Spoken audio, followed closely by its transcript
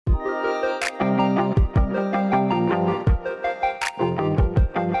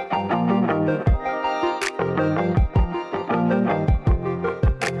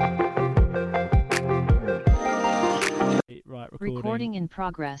Recording in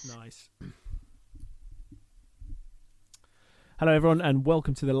progress. Nice. Hello everyone and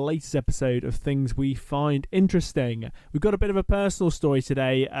welcome to the latest episode of Things We Find Interesting. We've got a bit of a personal story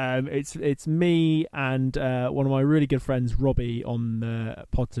today. It's me and one of my really good friends, Robbie, on the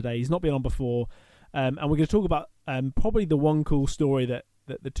pod today. He's not been on before, and we're going to talk about probably the one cool story that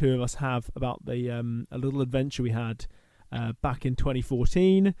the two of us have about the a little adventure we had back in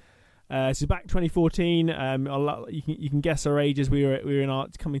 2014. So back 2014, you can guess our ages. We were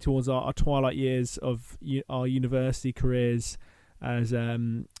coming towards our twilight years of our university careers as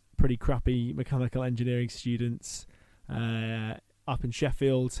pretty crappy mechanical engineering students up in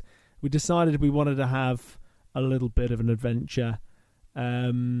Sheffield. We decided we wanted to have a little bit of an adventure.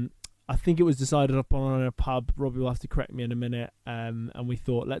 I think it was decided upon in a pub. Robbie will have to correct me in a minute. And we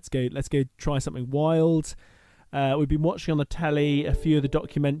thought, let's go try something wild. We've been watching on the telly a few of the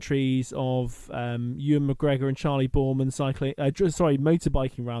documentaries of Ewan McGregor and Charlie Boorman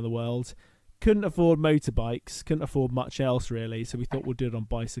motorbiking around the world. Couldn't afford motorbikes, couldn't afford much else really, so we thought we'd do it on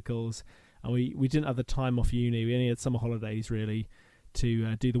bicycles. And we didn't have the time off uni. We only had summer holidays really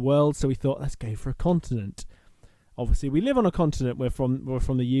to do the world, so we thought let's go for a continent. Obviously, we live on a continent. We're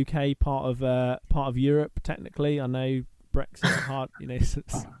from the UK, part of Europe technically. I know Brexit hard,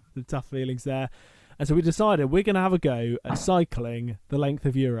 the tough feelings there. And so we decided we're going to have a go at cycling the length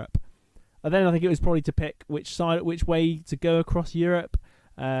of Europe. And then I think it was probably to pick which way to go across Europe.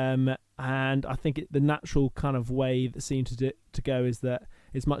 And I think the natural kind of way that seemed to go is that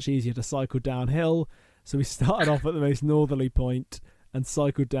it's much easier to cycle downhill. So we started off at the most northerly point and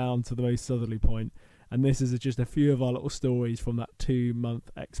cycled down to the most southerly point. And this is just a few of our little stories from that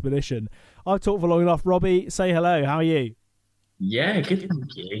 2-month expedition. I've talked for long enough. Robbie, say hello. How are you? Yeah, good,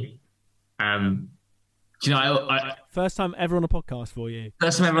 thank you. I first time ever on a podcast for you.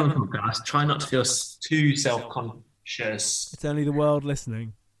 First time ever on the podcast. Try not to feel too self-conscious. It's only the world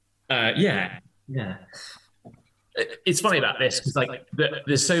listening. Yeah. It's funny about this because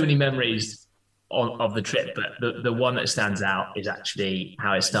there's so many memories of the trip, but the one that stands out is actually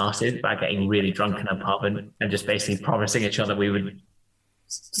how it started by getting really drunk in a pub and just basically promising each other we would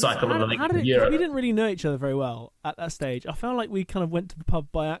cycle the length of Europe. We didn't really know each other very well at that stage. I felt like we kind of went to the pub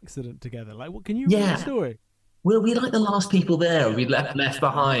by accident together. Like, what can you remember the story? Well, we like the last people there. We left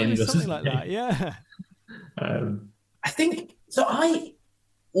behind or something like that. Yeah. I think so. I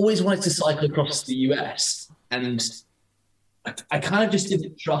always wanted to cycle across the US, and I kind of just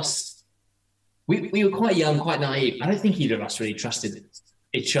didn't trust. We were quite young, quite naive. I don't think either of us really trusted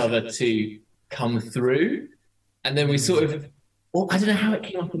each other to come through, and then we sort of. Well, I don't know how it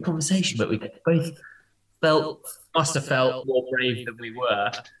came up in conversation, but we both must have felt more brave than we were.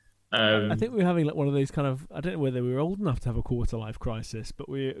 I think we were having like one of those kind of, I don't know whether we were old enough to have a quarter life crisis, but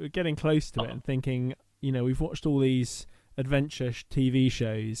we were getting close to it and thinking, we've watched all these adventure TV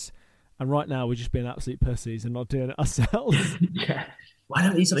shows, and right now we're just being absolute pussies and not doing it ourselves. Yeah. Why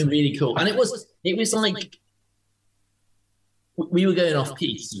don't we do something really cool? And it was like we were going off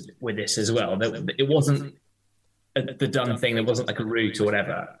piece with this as well. It wasn't the done thing. There wasn't like a route or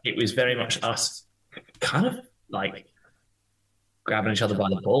whatever. It was very much us kind of like grabbing each other by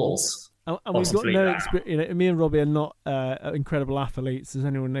the balls. And we've got no experience. Me and Robbie are not incredible athletes, as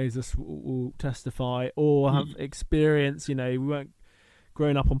anyone knows us will testify, or have experience. We weren't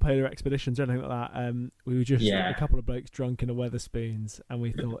growing up on polar expeditions or anything like that. We were just a couple of blokes drunk in a Weatherspoons, and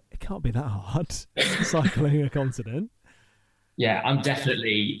we thought it can't be that hard cycling a continent. Yeah, I'm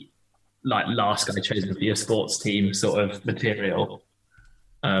definitely like last guy chosen for your sports team sort of material.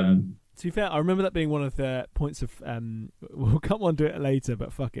 To be fair, I remember that being one of the points of we'll come on to it later,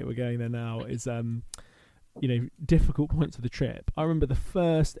 but fuck it, we're going there now, is difficult points of the trip. I remember the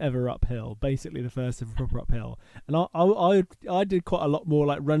first ever uphill, basically the first ever proper uphill, and I did quite a lot more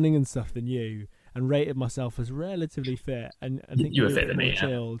like running and stuff than you, and rated myself as relatively fit, and I think you were fit than me,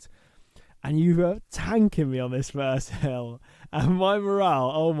 chilled. And you were tanking me on this first hill, and my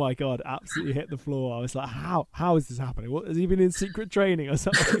morale, oh my god, absolutely hit the floor. I was like, how is this happening? What, has he been in secret training or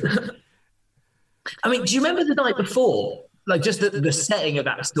something? I mean, do you remember the night before? Like just the setting of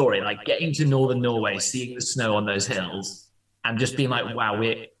that story, like getting to northern Norway, seeing the snow on those hills, and just being like, wow,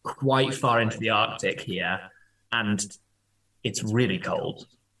 we're quite far into the Arctic here, and it's really cold.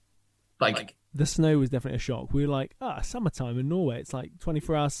 Like the snow was definitely a shock. We were like, summertime in Norway, it's like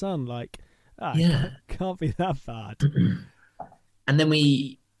 24-hour sun, like. Can't be that bad. And then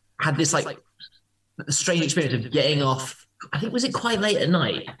we had this like strange experience of getting off. I think was it quite late at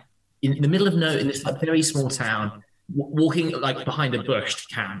night in the middle of nowhere in this like very small town, walking like behind a bush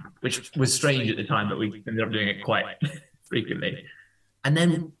to camp, which was strange at the time, but we ended up doing it quite frequently. And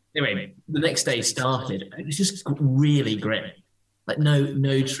then anyway, the next day started. And it was just really grim. like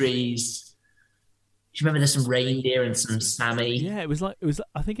no trees. Do you remember there's some reindeer and some Sammy? Yeah, it was.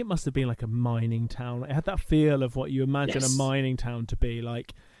 I think it must have been like a mining town. It had that feel of what you imagine a mining town to be,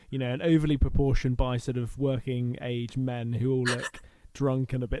 like, you know, an overly proportioned by sort of working age men who all look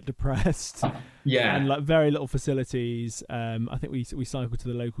drunk and a bit depressed. Yeah, and like very little facilities. I think we cycled to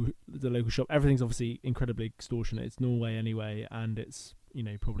the local shop. Everything's obviously incredibly extortionate. It's Norway anyway, and it's, you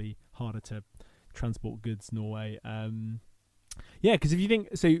know, probably harder to transport goods Norway. Yeah, because if you think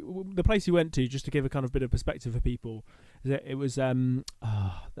so, the place you went to, just to give a kind of bit of perspective for people, is that it was I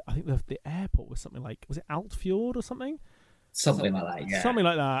think the airport was something like, was it Altfjord or something? Something like that. Yeah, something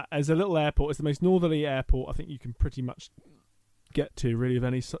like that. As a little airport, it's the most northerly airport I think you can pretty much get to, really, of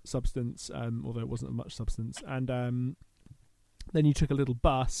any substance. Although it wasn't of much substance, and then you took a little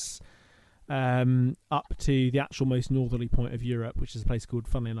bus up to the actual most northerly point of Europe, which is a place called,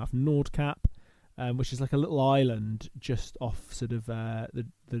 funnily enough, Nordkap. Which is like a little island just off sort of the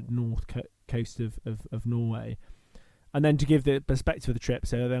north coast of Norway. And then to give the perspective of the trip,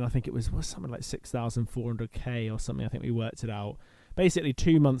 so then I think it was something like 6,400 or something. I think we worked it out. Basically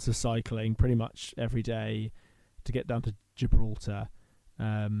 2 months of cycling pretty much every day to get down to Gibraltar.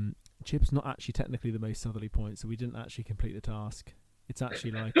 Gib's not actually technically the most southerly point, so we didn't actually complete the task. It's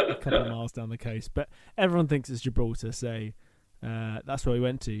actually like a couple of miles down the coast, but everyone thinks it's Gibraltar, so that's where we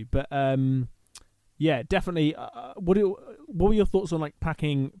went to. But yeah, definitely. What were your thoughts on like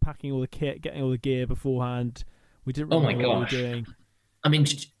packing all the kit, getting all the gear beforehand? We didn't really know what we were doing. I mean,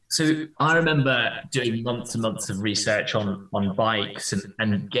 so I remember doing months and months of research on bikes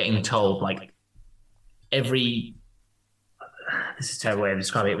and getting told like this is a terrible way of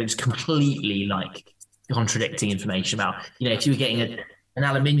describing it, but it's completely like contradicting information about, you know, if you were getting an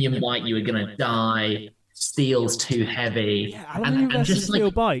aluminium bike, you were going to die. Steel's too heavy. Yeah, aluminium versus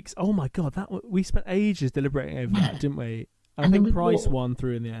steel bikes. Oh my god, we spent ages deliberating over that, didn't we? I think Price won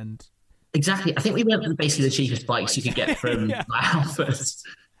through in the end. Exactly. I think we went for basically the cheapest bikes you could get from Alphas,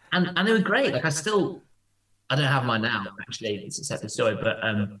 and they were great. Like I don't have mine now. Actually, it's a separate story, but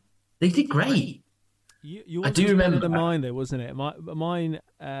they did great. I do remember mine though, wasn't it? Mine.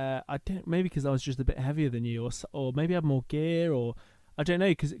 I don't. Maybe because I was just a bit heavier than you, or maybe I had more gear, or I don't know.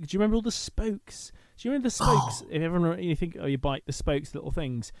 Because do you remember all the spokes? Do you remember the spokes? If everyone, you think, your bike, the spokes, little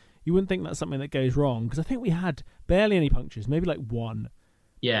things, you wouldn't think that's something that goes wrong. Because I think we had barely any punctures, maybe like one.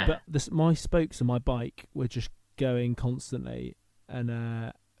 Yeah. But my spokes on my bike were just going constantly,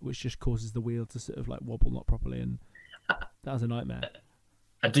 and which just causes the wheel to sort of like wobble not properly, and that was a nightmare.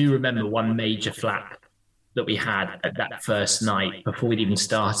 I do remember one major flap that we had at that first night before we'd even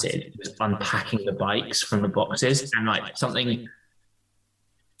started was unpacking the bikes from the boxes, and like something.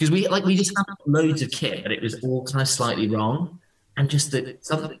 Because we just had loads of kit, but it was all kind of slightly wrong, and just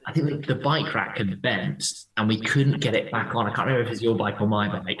I think the bike rack had bent, and we couldn't get it back on. I can't remember if it's your bike or my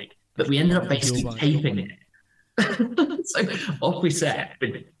bike, but we ended up basically taping it. So off we set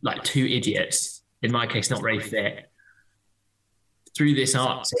with like two idiots, in my case not very fit, through this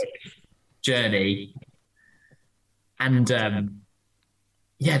Arctic journey, and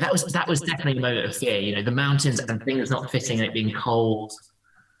yeah, that was definitely a moment of fear. You know, the mountains and things not fitting, and it being cold.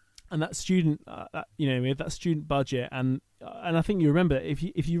 And that student, we had that student budget, and I think you remember, if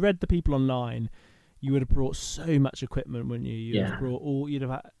you read the people online, you would have brought so much equipment, wouldn't you? You'd have brought all. You'd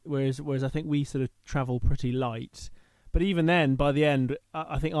have whereas I think we sort of travel pretty light. But even then, by the end,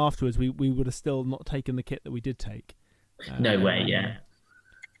 I think afterwards we would have still not taken the kit that we did take. No way, yeah.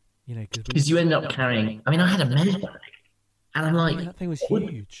 You know, because you end up carrying. I mean, I had a med bag, and I'm like, that thing was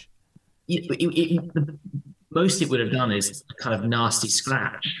huge. Most it would have done is a kind of nasty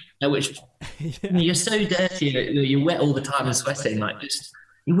scratch, which you're so dirty, you're wet all the time and sweating, like just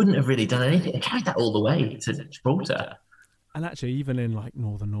you wouldn't have really done anything. I carried that all the way to Gibraltar. And actually, even in like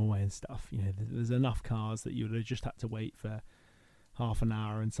northern Norway and stuff, you know, there's enough cars that you would have just had to wait for half an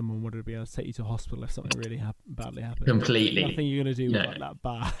hour, and someone would be able to take you to hospital if something really badly happened. Completely. Nothing you're going to do with like that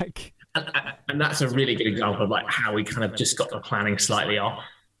bag. And that's a really good example of like how we kind of just got the planning slightly off.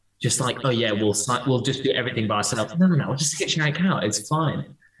 Just like, oh yeah, we'll just do everything by ourselves. No, we'll just hitchhike out. It's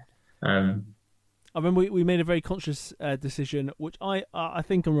fine. I remember we made a very conscious decision, which I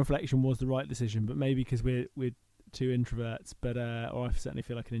think on reflection was the right decision, but maybe because we're two introverts, but or I certainly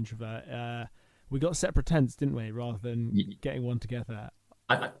feel like an introvert. We got separate tents, didn't we, rather than getting one together?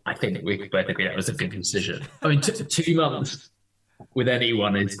 I think we both agree that was a good decision. I mean, 2 months with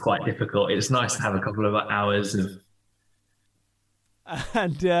anyone is quite difficult. It's nice to have a couple of hours of.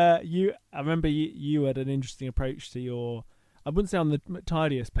 And I remember you had an interesting approach to your. I wouldn't say I'm the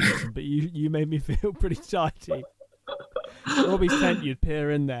tidiest person, but you made me feel pretty tidy. Robbie's tent, you'd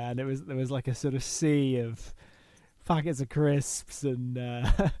peer in there, and there was like a sort of sea of packets of crisps and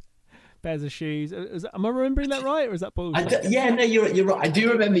pairs of shoes. Am I remembering that right, or is that bullshit? Yeah, no, you're right. I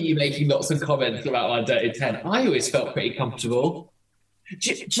do remember you making lots of comments about my dirty tent. I always felt pretty comfortable.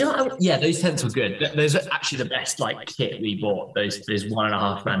 Do you know? Yeah, those tents were good. Those are actually the best kit we bought. Those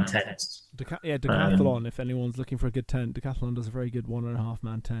 1.5 man tents. Decathlon. If anyone's looking for a good tent, Decathlon does a very good 1.5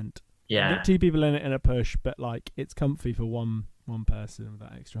 man tent. Yeah, you get 2 people in it in a push, but it's comfy for one person with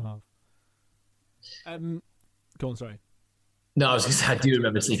that extra half. Go on, sorry. No, I was going to say I do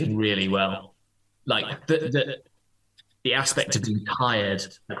remember sleeping really well. The aspect of being tired,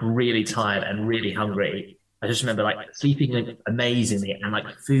 really tired and really hungry. I just remember sleeping amazingly and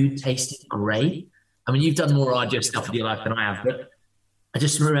food tasted great. I mean, you've done more arduous stuff in your life than I have, but I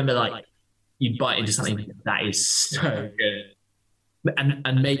just remember you'd bite into something that is so good.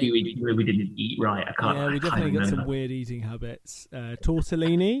 And maybe we didn't eat right. I can't. Yeah, we definitely got remember. some weird eating habits.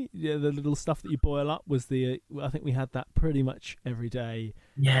 Tortellini, the little stuff that you boil up, was I think we had that pretty much every day.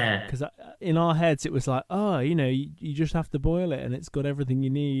 Yeah. Because in our heads it was you just have to boil it and it's got everything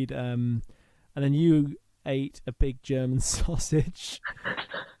you need. And then you ate a big German sausage.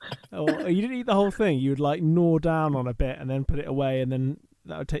 Or you didn't eat the whole thing. You would gnaw down on a bit and then put it away, and then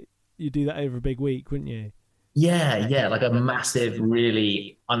that would take. You do that over a big week, wouldn't you? Yeah, a massive,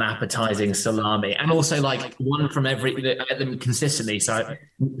 really unappetizing salami, and also one from every. I get them consistently. So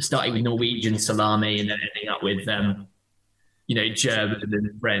starting with Norwegian salami, and then ending up with German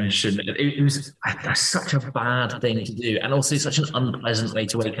and French, and it was that's such a bad thing to do, and also such an unpleasant way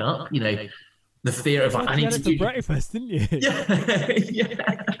to wake up. The fear of I need to do breakfast, didn't you? Yeah,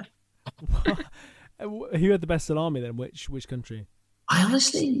 yeah. Who had the best salami then? Which country? I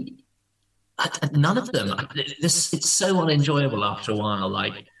honestly. None of them. It's so unenjoyable after a while.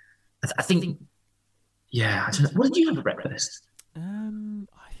 I think, yeah. I don't know. What did you have for breakfast? I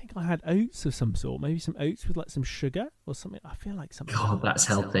think I had oats of some sort. Maybe some oats with some sugar or something. I feel like something. God, that's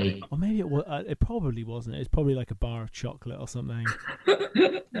healthy. Or maybe it was. It probably wasn't. It was probably a bar of chocolate or something.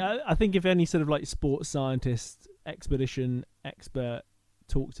 I think if any sort of sports scientist, expedition expert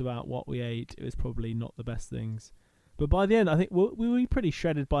talked about what we ate, it was probably not the best things. But by the end, I think we were pretty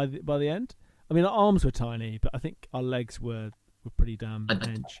shredded by the end. I mean, our arms were tiny, but I think our legs were pretty damn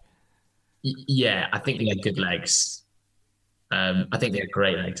hench. Yeah, I think they had good legs. I think they had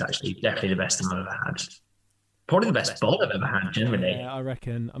great legs, actually. Definitely the best I've ever had. Probably the best bod I've ever had, generally. Yeah, I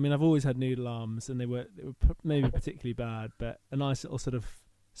reckon. I mean, I've always had noodle arms, and they were maybe particularly bad, but a nice little sort of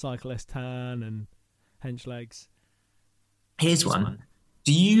cyclist tan and hench legs. Here's one.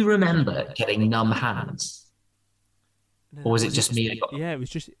 Do you remember getting numb hands? No, or was it just me? Yeah, it was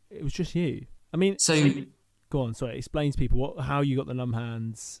just you. I mean, so go on. Sorry, explain to people how you got the numb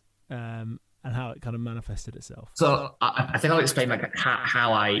hands, and how it kind of manifested itself. So I think I'll explain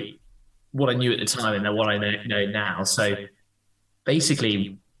what I knew at the time and then what I know now. So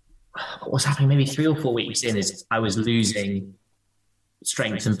basically, what was happening maybe 3 or 4 weeks in is I was losing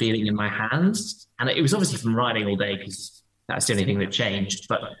strength and feeling in my hands, and it was obviously from riding all day because that's the only thing that changed.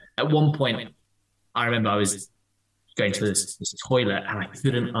 But at one point, I remember I was going to this toilet and I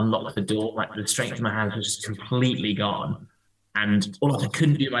couldn't unlock the door. The strength in my hands was just completely gone. And I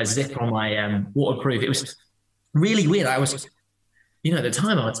couldn't do my zip on my waterproof. It was really weird. I was, at the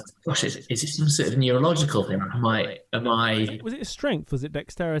time I was, gosh, is this some sort of neurological thing? Am I? Was it strength? Was it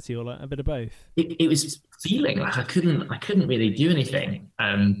dexterity, or a bit of both? It was feeling I couldn't really do anything.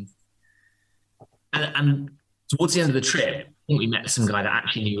 And towards the end of the trip, I think we met some guy that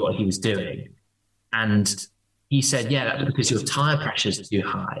actually knew what he was doing, and he said, yeah, that's because your tire pressure is too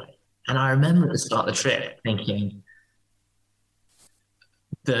high. And I remember at the start of the trip thinking,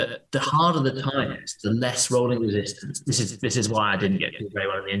 the harder the tires, the less rolling resistance. This is why I didn't get to do very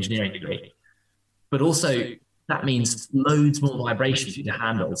well in the engineering degree. But also, that means loads more vibration through the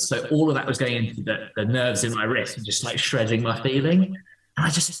handles. So all of that was going into the nerves in my wrist and just shredding my feeling. And I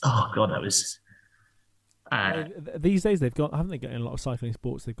just, oh God, that was... these days haven't they got in a lot of cycling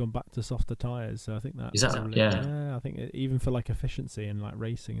sports, they've gone back to softer tyres, so I think that's yeah, I think even for efficiency and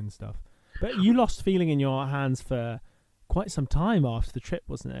racing and stuff. But you lost feeling in your hands for quite some time after the trip,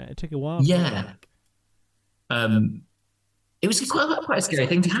 wasn't it? It took a while. Yeah. It was quite a scary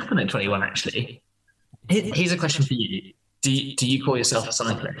thing to happen at 21, actually. Here's a question for you. Do you call yourself a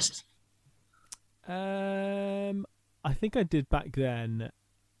cyclist? I think I did back then.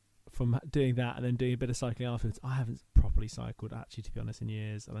 From doing that and then doing a bit of cycling afterwards, I haven't properly cycled, actually, to be honest, in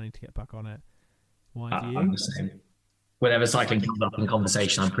years, and I need to get back on it. Why do you? I'm the same. Whenever cycling comes up in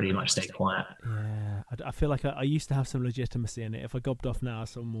conversation, I pretty much stay quiet. Yeah, I feel like I used to have some legitimacy in it. If I gobbed off now,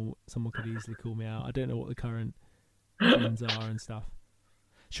 someone could easily call me out. I don't know what the current trends are and stuff.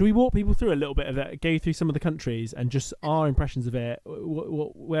 Should we walk people through a little bit of it, go through some of the countries and just our impressions of it,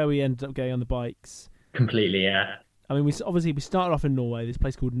 where we ended up going on the bikes? Completely, yeah. I mean, we started off in Norway, this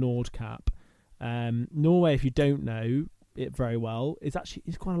place called Nordkapp. Norway, if you don't know it very well, it's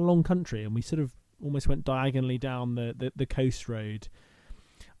quite a long country, and we sort of almost went diagonally down the coast road.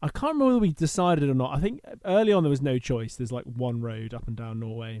 I can't remember whether we decided or not. I think early on there was no choice. There's like one road up and down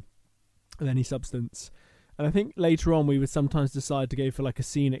Norway of any substance. And I think later on we would sometimes decide to go for like a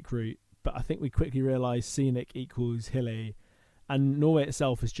scenic route, but I think we quickly realised scenic equals hilly. And Norway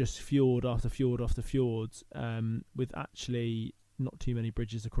itself is just fjord after fjord after fjords, with actually not too many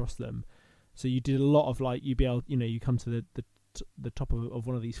bridges across them. So you did a lot of like, you come to the top of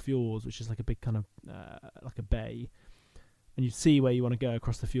one of these fjords, which is like a big kind of like a bay, and you see where you want to go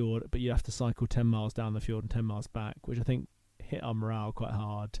across the fjord, but you have to cycle 10 miles down the fjord and 10 miles back, which I think hit our morale quite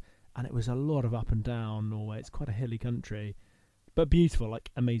hard. And it was a lot of up and down Norway. It's quite a hilly country, but beautiful, like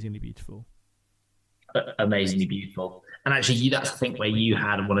amazingly beautiful. Amazingly beautiful. And actually, that's I think where you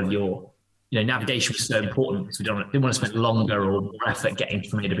had one of your, navigation was so important because we didn't want to spend longer or more effort getting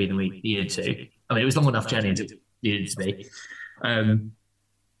from A to B than we needed to. I mean, it was long enough journey as it needed to be.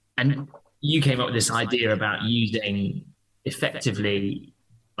 And you came up with this idea about using effectively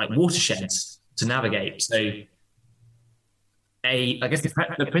like watersheds to navigate. So I guess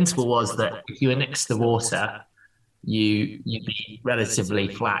the principle was that if you were next to the water, you'd be relatively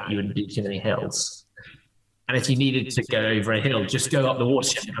flat. You wouldn't do too many hills. And if you needed to go over a hill, just go up the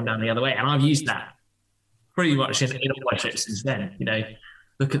watershed and come down the other way. And I've used that pretty much in all my trips since then.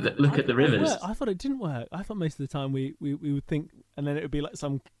 Look at the rivers. I thought it didn't work. I thought most of the time we would think, and then it would be like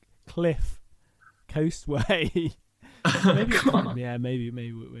some cliff coastway. Maybe I'm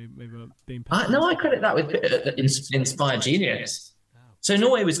being. No, I credit that with inspired genius. So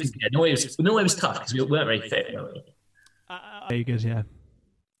Norway was tough because we weren't very fit. Very good, yeah.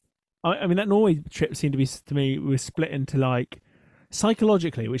 I mean, that Norway trip seemed to be, to me, we were split into like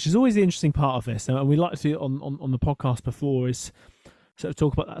psychologically, which is always the interesting part of this, and we like to do it on the podcast before, is sort of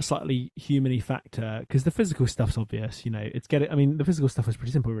talk about that slightly human-y factor, because the physical stuff's obvious. The physical stuff is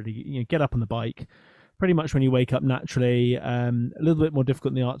pretty simple, really. Get up on the bike. Pretty much when you wake up naturally, a little bit more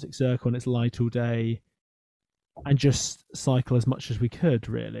difficult in the Arctic Circle and it's light all day, and just cycle as much as we could,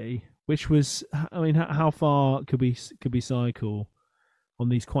 really. Which was, I mean, how far could we cycle on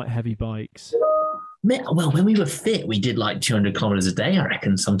these quite heavy bikes? Well, when we were fit, we did like 200 kilometers a day, I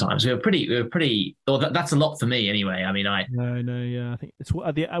reckon. Sometimes we were pretty. Well, that's a lot for me, anyway. I mean, yeah. I think it's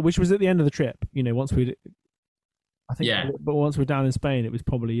which was at the end of the trip. Once we, I think, yeah. But once we're down in Spain, it was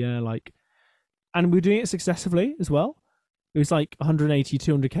probably and we were doing it successively as well. It was like 180,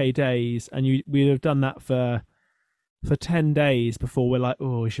 200k days, and we'd have done that for 10 days before we're like,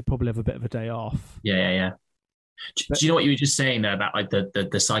 oh, we should probably have a bit of a day off. Yeah. Do you know what you were just saying there about like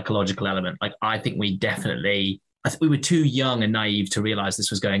the psychological element? Like, I think we were too young and naive to realize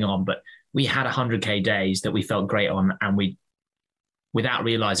this was going on, but we had 100k days that we felt great on, and we, without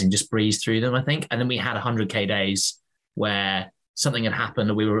realizing, just breezed through them, I think. And then we had 100k days where something had happened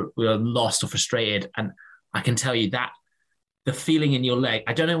and we were lost or frustrated. And I can tell you that the feeling in your leg,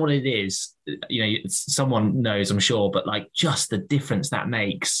 I don't know what it is, someone knows, I'm sure, but like just the difference that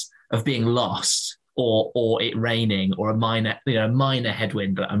makes of being lost or it raining or a minor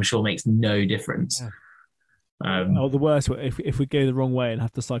headwind that I'm sure makes no difference. Yeah. The worst, if we go the wrong way and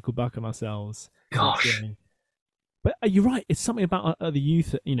have to cycle back on ourselves. Gosh. But you're right. It's something about the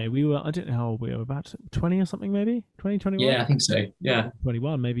youth. We were, I don't know how old we were, about 20 or something, maybe 20, 21. Yeah, I think so. Yeah,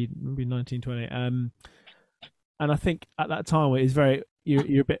 21, maybe 19, 20. And I think at that time it is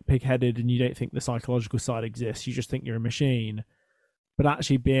you're a bit pig-headed and you don't think the psychological side exists. You just think you're a machine. But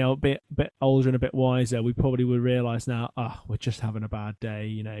actually, being a bit older and a bit wiser, we probably would realise now, we're just having a bad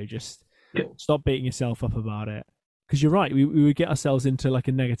day. Just stop beating yourself up about it. Because you're right, we would get ourselves into like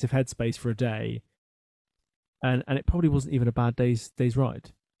a negative headspace for a day. And it probably wasn't even a bad day's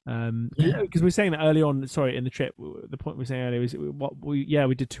ride. Because we were saying that early on, in the trip, the point we were saying earlier was we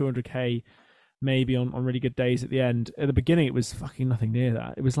did 200k maybe on really good days at the end. At the beginning, it was fucking nothing near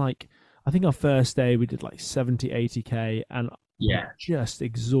that. It was like, I think our first day we did like 70, 80k and just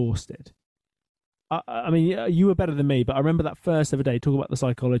exhausted. I mean, you were better than me, but I remember that first ever day, talk about the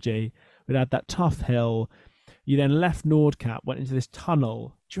psychology. We'd had that tough hill. You then left Nordkapp, went into this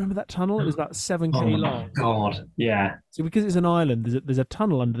tunnel. Do you remember that tunnel? It was about 7k long. Oh, God, yeah. So because it's an island, there's a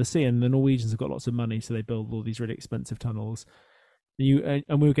tunnel under the sea, and the Norwegians have got lots of money, so they build all these really expensive tunnels. And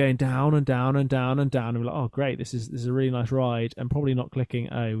we were going down and down and down and down, and we're like, oh, great, this is a really nice ride, and probably not clicking,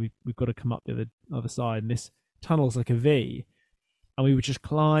 we've got to come up the other side, and this tunnel's like a V. And we were just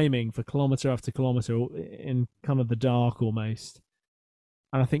climbing for kilometre after kilometre in kind of the dark almost.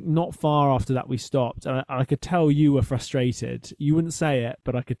 And I think not far after that we stopped, and I could tell you were frustrated. You wouldn't say it,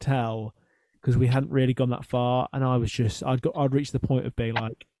 but I could tell because we hadn't really gone that far, and I was just I'd reached the point of being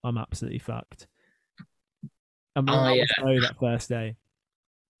like, I'm absolutely fucked. And morale was low that first day.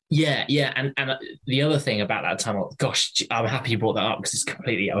 Yeah, yeah, and the other thing about that tunnel, gosh, I'm happy you brought that up because I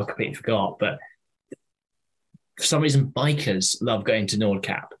completely forgot. But for some reason, bikers love going to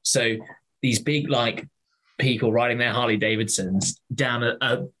Nordkap. So these big like people riding their Harley Davidsons down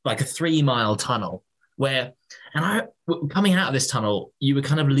a 3 mile tunnel where, coming out of this tunnel, you were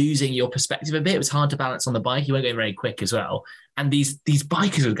kind of losing your perspective a bit. It was hard to balance on the bike. You weren't going very quick as well. And these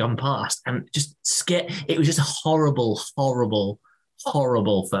bikers had gone past and just scared. It was just a horrible, horrible,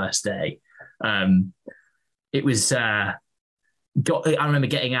 horrible first day. It was. I remember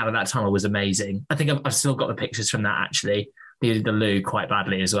getting out of that tunnel was amazing. I think I've still got the pictures from that actually. They did the loo quite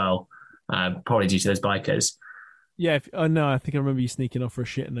badly as well. Probably due to those bikers. Yeah, no, I think I remember you sneaking off for a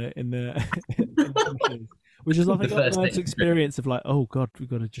shit in the which is like a nice experience of like, oh god, we've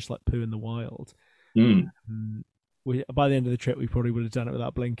got to just like poo in the wild. By the end of the trip, we probably would have done it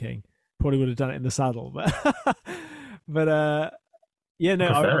without blinking. Probably would have done it in the saddle, but yeah,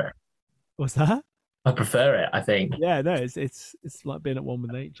 no. What's that? I prefer it. I think. Yeah, no, it's like being at one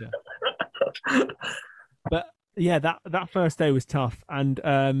with nature. But yeah, that first day was tough, and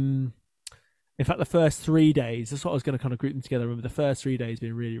in fact, the first 3 days, that's what I was going to kind of group them together. I remember the first 3 days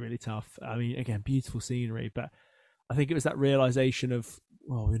being really, really tough. I mean, again, beautiful scenery, but I think it was that realization of,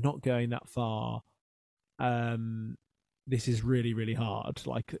 well, we're not going that far. This is really, really hard.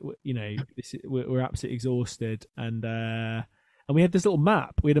 Like, you know, we're absolutely exhausted, and we had this little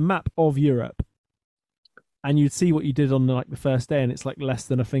map. We had a map of Europe, and you'd see what you did on like the first day, and it's like less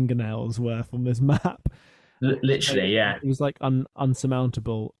than a fingernail's worth on this map. Literally, yeah. It was like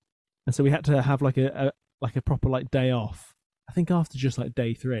unsurmountable. And so we had to have like a proper like day off. I think after just like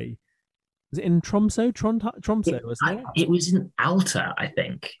day 3, was it in Tromsø? Tromsø, wasn't it? It was in Alta, I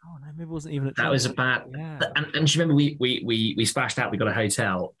think. Oh no, maybe it wasn't even at Tromsø. That was about. Yeah. And you remember we splashed out. We got a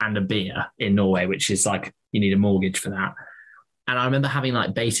hotel and a beer in Norway, which is like you need a mortgage for that. And I remember having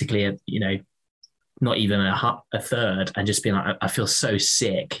like basically not even a third, and just being like, I feel so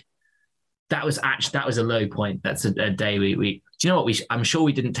sick. That was a low point. That's a day we do you know what I'm sure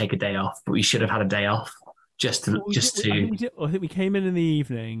we didn't take a day off, but we should have had a day off I think we came in the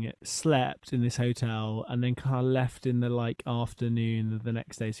evening, slept in this hotel, and then kind of left in the like afternoon of the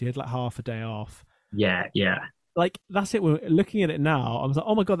next day. So you had like half a day off. Yeah. Like that's it. We're looking at it now. I was like,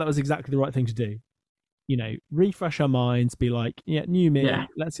 oh my god, that was exactly the right thing to do. You know, refresh our minds, be like, yeah, new me. Yeah.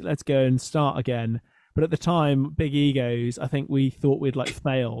 Let's go and start again. But at the time, big egos, I think we thought we'd like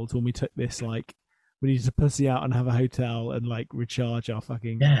failed when we took this, like, we needed to pussy out and have a hotel and like recharge our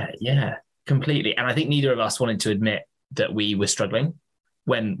fucking. Yeah, completely. And I think neither of us wanted to admit that we were struggling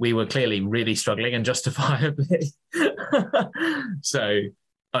when we were clearly really struggling and justifiably. So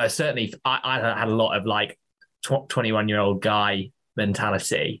certainly I had a lot of like 21-year-old guy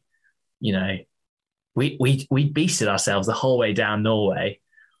mentality. You know, we beasted ourselves the whole way down Norway.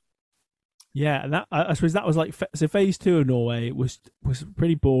 Yeah, and that I suppose that was like so. Phase 2 of Norway was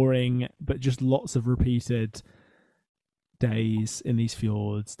pretty boring, but just lots of repeated days in these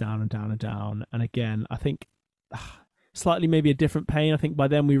fjords, down and down and down. And again, I think slightly maybe a different pain. I think by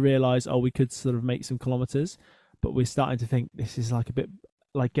then we realised, we could sort of make some kilometers, but we're starting to think this is like a bit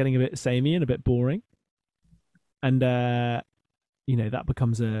like getting a bit samey and a bit boring. And that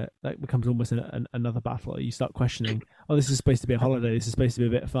becomes almost another battle. You start questioning, this is supposed to be a holiday. This is supposed to be a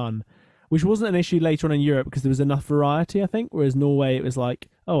bit of fun. Which wasn't an issue later on in Europe because there was enough variety, I think. Whereas Norway, it was like,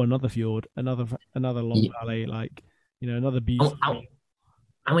 another fjord, another long valley, like, another beautiful.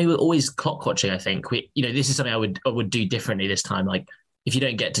 And we were always clock watching. I think this is something I would do differently this time. Like, if you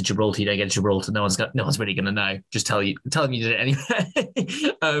don't get to Gibraltar, you don't get to Gibraltar. No one's really going to know. Just tell them you did it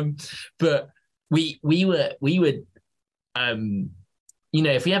anyway. But we would.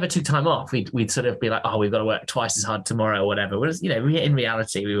 If we ever took time off, we'd sort of be like, we've got to work twice as hard tomorrow or whatever. Whereas, in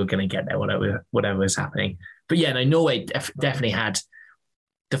reality, we were going to get there, whatever was happening. But yeah, no, Norway definitely had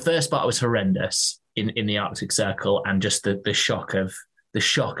the first part was horrendous in the Arctic Circle, and just the shock of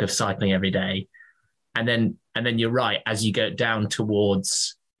cycling every day. And then you're right, as you go down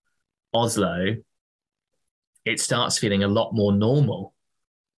towards Oslo, it starts feeling a lot more normal,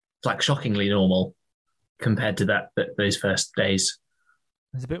 like shockingly normal compared to those first days.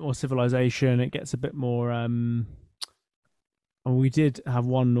 There's a bit more civilization. It gets a bit more. We did have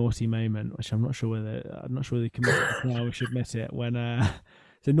one naughty moment, which I'm not sure whether they committed it now. We should admit it. When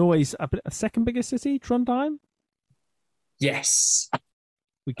so Norway's a second biggest city, Trondheim. Yes. I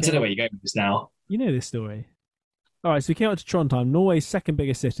don't know where you're going with this now. You know this story. All right, so we came out to Trondheim, Norway's second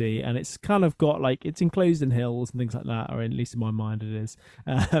biggest city, and it's kind of got like it's enclosed in hills and things like that, or at least in my mind it is.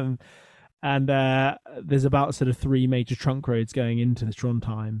 Um, and there's about sort of three major trunk roads going into the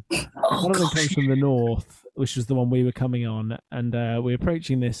Trondheim. Oh One of them gosh. comes from the north, which was the one we were coming on, and we're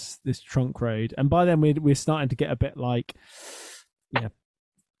approaching this trunk road, and by then we're starting to get a bit like, yeah,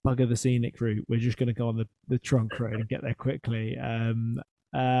 bugger the scenic route. We're just going to go on the trunk road and get there quickly. And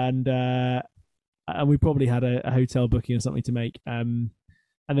we probably had a hotel booking or something to make. And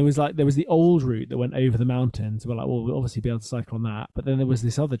there was the old route that went over the mountains. We're like, well, we'll obviously be able to cycle on that. But then there was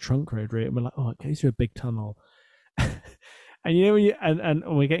this other trunk road route, and we're like, oh, it goes through a big tunnel. And you know, and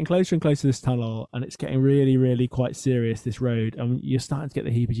we're getting closer and closer to this tunnel, and it's getting really, really quite serious. This road, and you're starting to get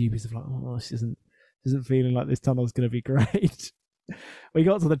the heebie-jeebies of like, oh, this isn't feeling like this tunnel's going to be great. We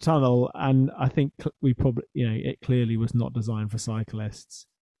got to the tunnel, and I think we probably, it clearly was not designed for cyclists.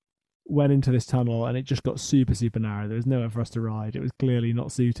 Went into this tunnel, and it just got super, super narrow. There was nowhere for us to ride. It was clearly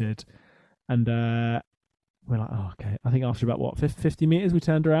not suited, and we're like, oh, okay. I think after about 50 meters, we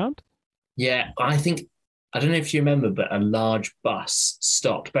turned around. Yeah, I don't know if you remember, but a large bus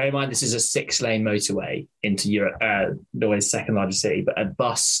stopped. Bear in mind, this is a 6-lane motorway into Europe, Norway's second largest city, but a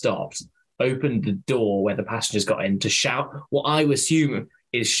bus stopped, opened the door where the passengers got in to shout what I would assume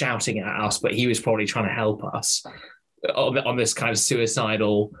is shouting at us, but he was probably trying to help us on this kind of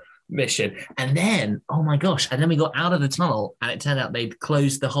suicidal mission. And then, oh my gosh, and then we got out of the tunnel, and it turned out they'd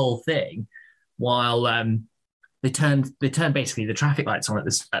closed the whole thing while they turned basically the traffic lights on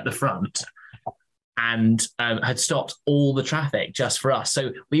at the front, and had stopped all the traffic just for us.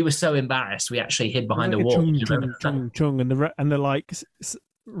 So we were so embarrassed, we actually hid behind a wall. Chung, and the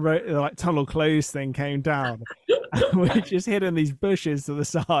like tunnel closed thing came down. We just hid in these bushes to the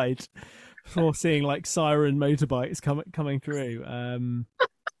side, before seeing like siren motorbikes coming through.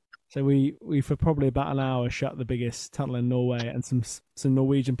 So we for probably about an hour shut the biggest tunnel in Norway, and some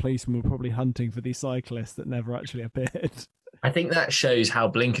Norwegian policemen were probably hunting for these cyclists that never actually appeared. I think that shows how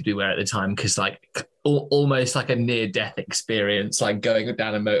blinkered we were at the time, because like almost like a near-death experience, like going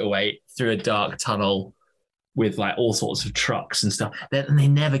down a motorway through a dark tunnel with like all sorts of trucks and stuff. And they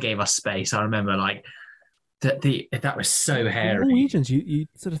never gave us space. I remember like that was so hairy. The Norwegians, you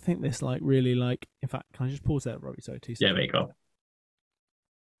sort of think this like really like. In fact, can I just pause there, Robbie? Sorry, 2 seconds. Yeah, there you go.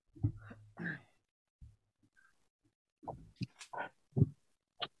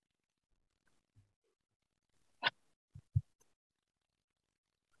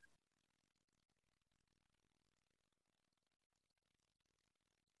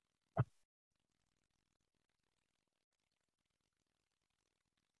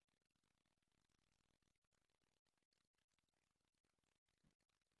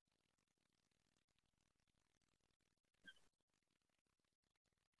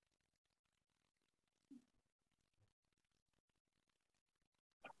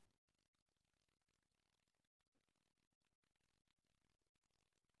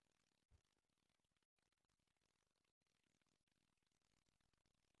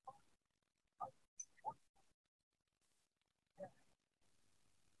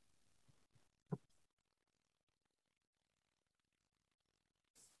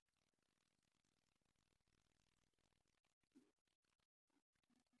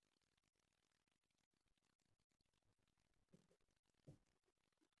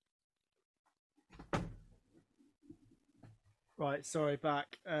 Right, sorry,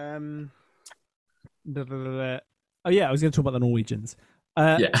 back. Oh yeah, I was going to talk about the Norwegians.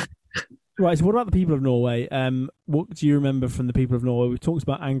 Yeah. Right, so what about the people of Norway? What do you remember from the people of Norway? We've talked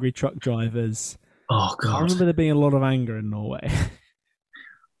about angry truck drivers. Oh God. I remember there being a lot of anger in Norway.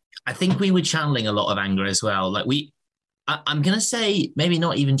 I think we were channeling a lot of anger as well. Like I'm going to say maybe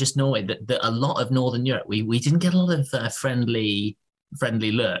not even just Norway, that a lot of Northern Europe, we didn't get a lot of friendly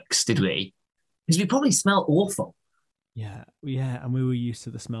looks, did we? Because we probably smelled awful. Yeah, and we were used to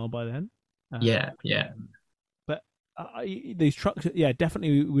the smell by then. Yeah. But these trucks, yeah,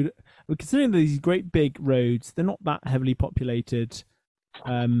 definitely. We're considering these great big roads. They're not that heavily populated.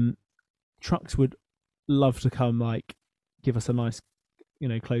 Trucks would love to come, like, give us a nice,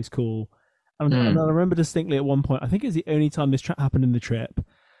 close call. And I remember distinctly at one point, I think it was the only time this happened in the trip,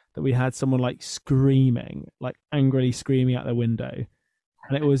 that we had someone like screaming, like angrily screaming out their window,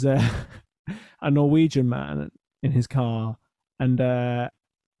 and it was a Norwegian man in his car, and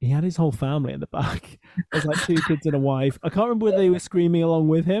he had his whole family in the back. There's like 2 kids and a wife. I can't remember whether they were screaming along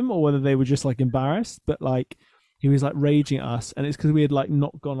with him or whether they were just like embarrassed, but like he was like raging at us, and it's because we had like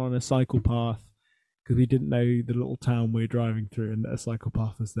not gone on a cycle path, because we didn't know the little town we were driving through and that a cycle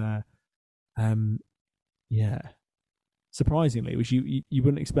path was there. Yeah, surprisingly, which you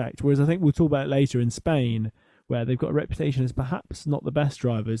wouldn't expect. Whereas I think we'll talk about it later, in Spain, where they've got a reputation as perhaps not the best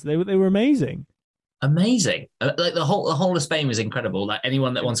drivers. They were amazing. Amazing. Like the whole of Spain was incredible. Like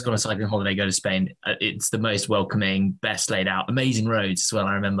anyone that wants to go on a cycling holiday, go to Spain. It's the most welcoming, best laid out, amazing roads as well.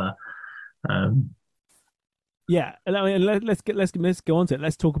 I remember. Yeah, let's go on to it.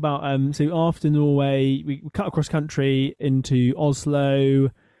 Let's talk about so after Norway, we cut across country into Oslo.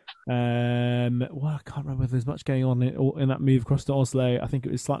 Well, I can't remember if there's much going on in that move across to Oslo. I think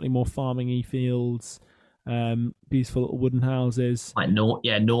it was slightly more farming-y fields, beautiful little wooden houses. Like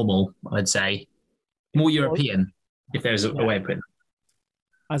normal, I'd say. More European, if there's a way of putting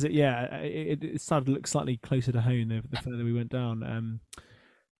it. It started to look slightly closer to home the further we went down.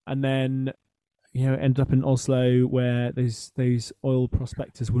 And then, ended up in Oslo where those oil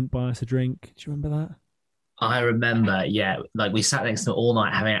prospectors wouldn't buy us a drink. Do you remember that? I remember, yeah. Like we sat next to them all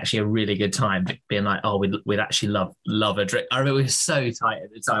night having actually a really good time, being like, oh, we'd actually love a drink. I remember we were so tight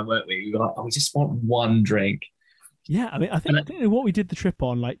at the time, weren't we? We were like, oh, we just want one drink. Yeah, I mean, I think what we did the trip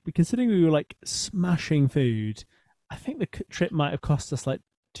on, like, considering we were like smashing food, I think the trip might have cost us like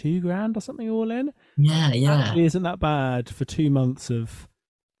 $2,000 or something all in. Yeah. Actually, isn't that bad for 2 months of,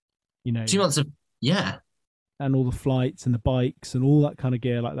 2 months of, yeah. And all the flights and the bikes and all that kind of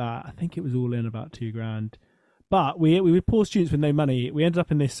gear like that. I think it was all in about $2,000. But we were poor students with no money. We ended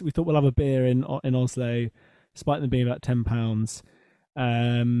up in this. We thought we'll have a beer in Oslo, despite them being about £10.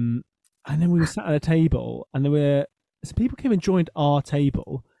 And then we were sat at a table, and there were some people came and joined our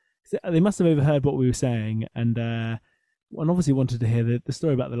table. They must have overheard what we were saying, and obviously wanted to hear the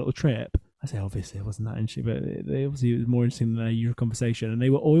story about the little trip. I say obviously it wasn't that interesting, but they obviously it was more interesting than their usual conversation. And they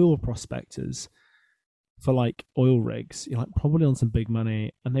were oil prospectors for like oil rigs, like probably on some big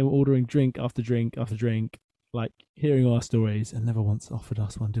money, and they were ordering drink after drink after drink, like hearing our stories, and never once offered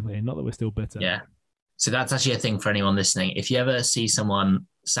us one, did we? Not that we're still bitter. Yeah. So that's actually a thing for anyone listening. If you ever see someone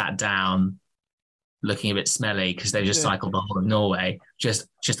sat down looking a bit smelly because they've just cycled the whole of Norway, just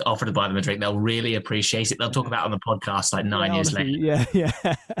offer to buy them a drink. They'll really appreciate it. They'll talk about it on the podcast like 9 years later. Yeah.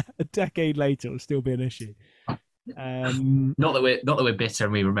 A decade later, it'll still be an issue. Not that we're bitter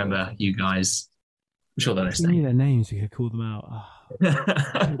and we remember you guys. I'm sure they're listening. If we knew their names, we could call them out.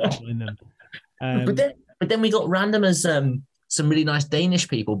 But then we got random as some really nice Danish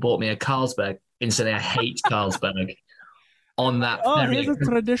people bought me a Carlsberg. Instantly, I hate Carlsberg. On that, here's a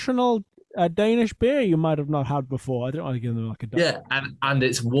traditional Danish beer you might have not had before. I don't want to give them like a and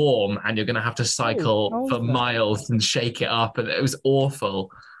it's warm, and you're going to have to cycle for miles and shake it up, and it was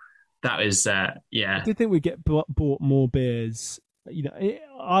awful. That was I did think we'd get bought more beers.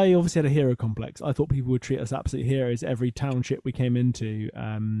 I obviously had a hero complex. I thought people would treat us absolute heroes every township we came into.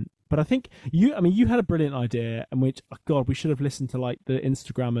 But I think you had a brilliant idea, and which, God, we should have listened to like the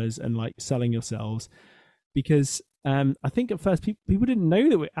Instagrammers and like selling yourselves, because I think at first people didn't know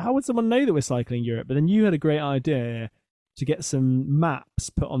that how would someone know that we're cycling Europe? But then you had a great idea to get some maps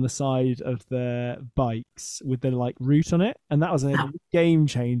put on the side of the bikes with the like route on it, and that was a game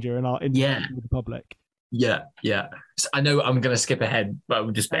changer in interaction with the public. Yeah. So I know I'm going to skip ahead, but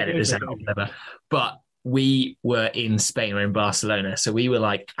we'll just edit this out or whatever. But we were in Spain, we're in Barcelona, so we were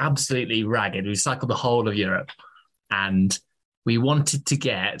like absolutely ragged. We cycled the whole of Europe, and we wanted to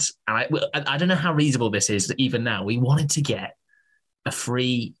get, and I don't know how reasonable this is even now, we wanted to get a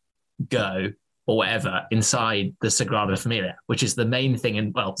free go or whatever inside the Sagrada Familia, which is the main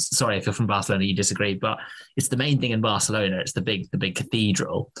thing sorry if you're from Barcelona, you disagree, but it's the main thing in Barcelona. It's the big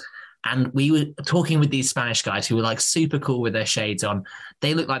cathedral. And we were talking with these Spanish guys who were like super cool with their shades on.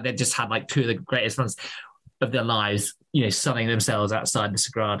 They looked like they'd just had like two of the greatest runs of their lives, sunning themselves outside the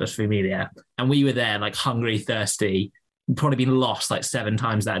Sagrada Familia. And we were there like hungry, thirsty, probably been lost like 7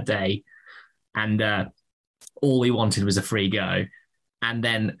 times that day. And all we wanted was a free go. And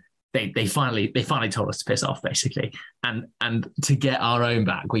then they finally told us to piss off, basically. And to get our own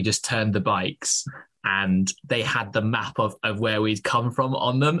back, we just turned the bikes, and they had the map of where we'd come from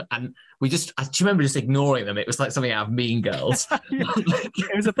on them. And I just remember just ignoring them. It was like something out of Mean Girls.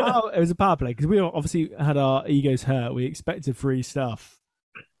 It was a power play, because we obviously had our egos hurt. We expected free stuff.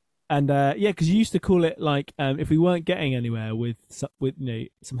 And because you used to call it like, if we weren't getting anywhere with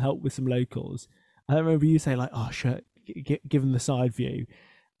some help with some locals, I remember you saying like, oh, shit, give them the side view.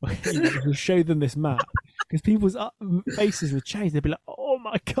 Show them this map, because people's faces would change. They'd be like, "Oh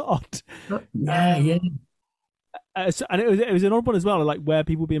my God!" Yeah. And it was an odd one as well, like where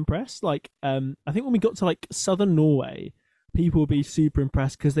people would be impressed. Like, I think when we got to like southern Norway, people would be super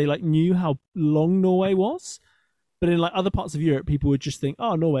impressed because they like knew how long Norway was. But in like other parts of Europe, people would just think,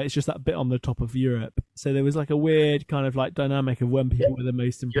 "Oh, Norway, it's just that bit on the top of Europe." So there was like a weird kind of like dynamic of when people were the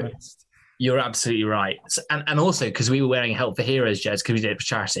most impressed. You're absolutely right. And also, because we were wearing Help for Heroes jerseys, because we did it for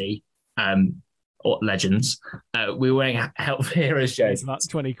charity, or legends. We were wearing Help for Heroes It's shirts. about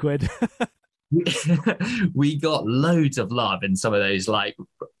 20 quid. We got loads of love in some of those like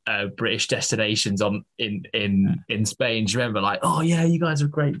British destinations in Spain. Do you remember? Like, oh yeah, you guys are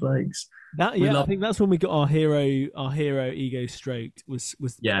great blokes. I think that's when we got our hero ego stroked was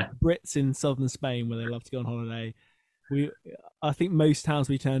Yeah. Brits in southern Spain where they love to go on holiday. I think most towns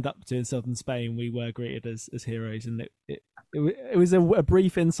we turned up to in southern Spain, we were greeted as heroes, and it was a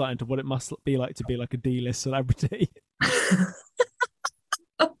brief insight into what it must be like to be like a D-list celebrity.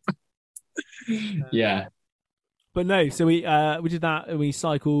 Yeah. But no, so we did that, and we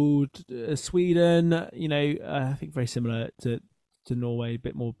cycled Sweden. You know, I think very similar to Norway, a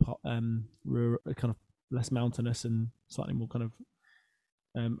bit more rural, kind of less mountainous and slightly more kind of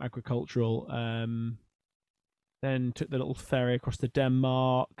agricultural. Then took the little ferry across to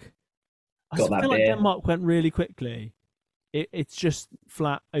Denmark. I feel like Denmark went really quickly. It's just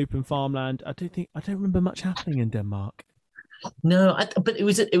flat, open farmland. I don't remember much happening in Denmark. No, but it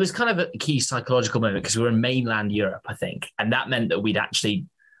was kind of a key psychological moment because we were in mainland Europe, I think, and that meant that we'd actually,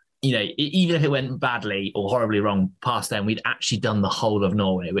 you know, even if it went badly or horribly wrong past then, we'd actually done the whole of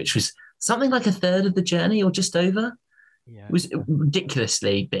Norway, which was something like a third of the journey or just over. Yeah, it was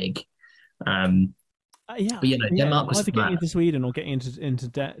ridiculously big. But you know, Denmark was either getting into Sweden or getting into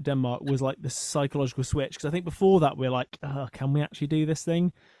Denmark was like the psychological switch, because I think before that we're like, can we actually do this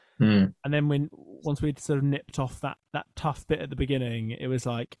thing? And then once we'd sort of nipped off that tough bit at the beginning, it was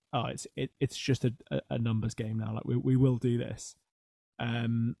like, it's just a numbers game now. Like we will do this.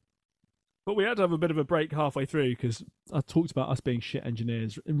 But we had to have a bit of a break halfway through because I talked about us being shit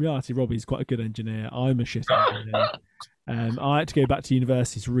engineers. In reality, Robbie's quite a good engineer. I'm a shit engineer. I had to go back to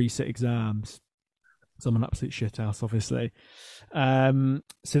university to resit exams. So I'm an absolute shithouse, obviously.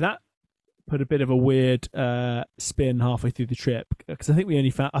 So that put a bit of a weird spin halfway through the trip, because I think we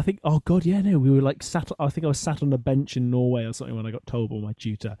only found, we were like I think I was sat on a bench in Norway or something when I got told by my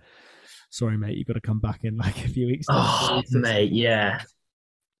tutor, sorry mate, you've got to come back in like a few weeks. Mate, yeah.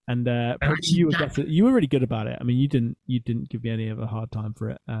 And you were really good about it. I mean, you didn't give me any of a hard time for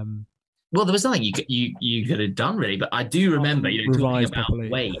it. Well, there was nothing you could have done really, but I do remember talking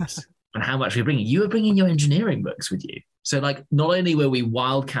about weight and how much we were bringing. You were bringing your engineering books with you. So, like, not only were we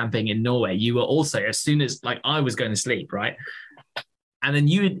wild camping in Norway, you were also, as soon as, like, I was going to sleep, right? And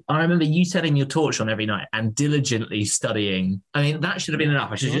then I remember you setting your torch on every night and diligently studying. I mean, that should have been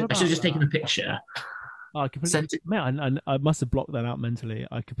enough. I should have just taken a picture. I must have blocked that out mentally.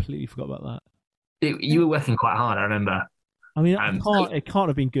 I completely forgot about that. You were working quite hard, I remember. I mean, it can't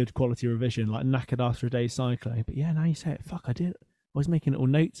have been good quality revision, like knackered after a day's cycling. But yeah, now you say it, fuck, I did. I was making little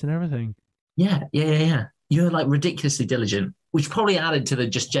notes and everything. Yeah. You're like ridiculously diligent, which probably added to the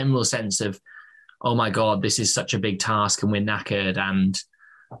just general sense of, oh my God, this is such a big task and we're knackered, and,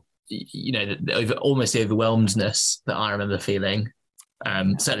 you know, almost the overwhelmedness that I remember feeling,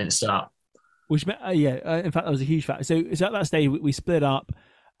 certainly at the start. Which, in fact, that was a huge factor. So at that stage, we split up.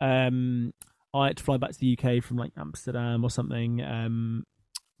 I had to fly back to the UK from like Amsterdam or something,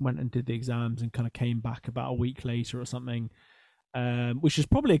 went and did the exams and kind of came back about a week later or something. Which is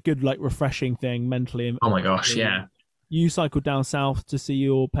probably a good, like, refreshing thing mentally. Oh my gosh, yeah. You cycled down south to see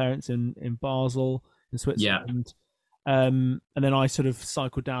your parents in Basel, in Switzerland. Yeah. And then I sort of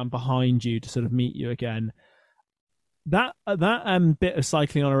cycled down behind you to sort of meet you again. That bit of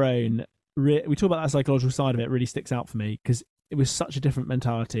cycling on our own, we talk about that psychological side of it, really sticks out for me, because it was such a different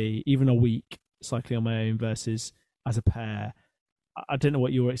mentality, even a week cycling on my own versus as a pair. I don't know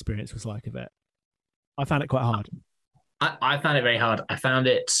what your experience was like of it. I found it quite hard. I found it very hard. I found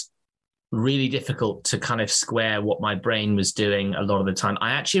it really difficult to kind of square what my brain was doing a lot of the time.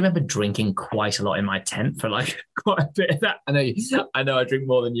 I actually remember drinking quite a lot in my tent for like quite a bit of that. I know I drink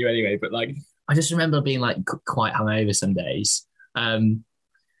more than you anyway, but like I just remember being like quite hungover some days. It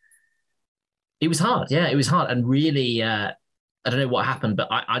was hard. Yeah, it was hard. And really, I don't know what happened, but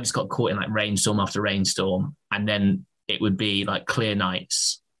I just got caught in like rainstorm after rainstorm. And then it would be like clear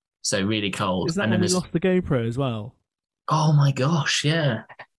nights. So really cold. Is that and when then we lost the GoPro as well? Oh my gosh, yeah.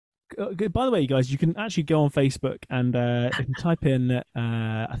 By the way, you guys, you can actually go on Facebook and if you type in,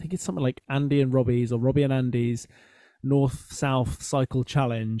 I think it's something like Andy and Robbie's or Robbie and Andy's North-South Cycle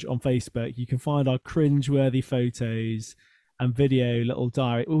Challenge on Facebook. You can find our cringe-worthy photos and video little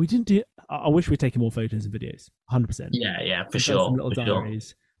diary. Well, we didn't do. I wish we'd taken more photos and videos. 100%. Yeah, for sure. Some little diaries.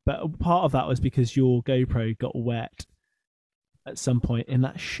 Sure. But part of that was because your GoPro got wet at some point in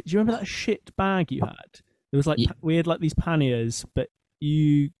that. Do you remember that shit bag you had? It was like we had like these panniers, but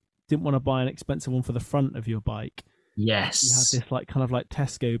you didn't want to buy an expensive one for the front of your bike. Yes. You had this like kind of like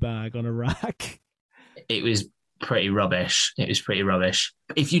Tesco bag on a rack. It was pretty rubbish. It was pretty rubbish.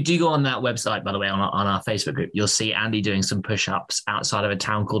 If you do go on that website, by the way, on our Facebook group, you'll see Andy doing some push-ups outside of a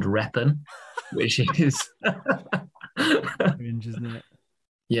town called Reppen, which is Cringe, isn't it?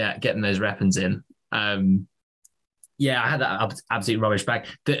 Yeah, getting those Reppens in. Yeah, I had that absolute rubbish bag.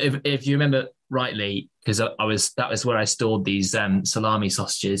 If you remember rightly, because that was where I stored these salami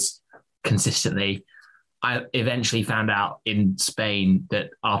sausages consistently. I eventually found out in Spain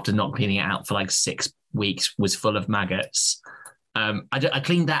that after not cleaning it out for like 6 weeks was full of maggots. I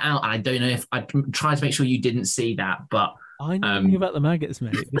cleaned that out, and I don't know if I tried to make sure you didn't see that, but I know nothing about the maggots,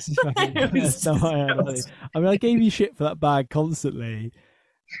 mate. This is fucking. I mean, I gave you shit for that bag constantly.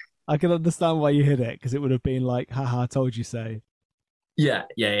 I can understand why you hid it, because it would have been like, haha, told you so. Yeah.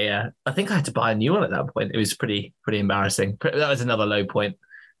 I think I had to buy a new one at that point. It was pretty embarrassing. That was another low point.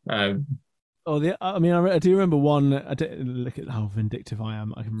 I do remember one. Look at how vindictive I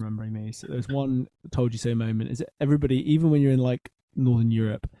am. I'm remembering these. So there's one told you so moment. Is it everybody, even when you're in like Northern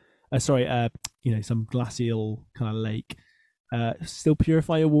Europe, some glacial kind of lake, still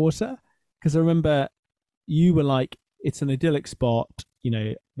purify your water? Because I remember you were like, it's an idyllic spot.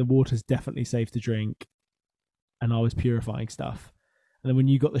 The water's definitely safe to drink, and I was purifying stuff. And then when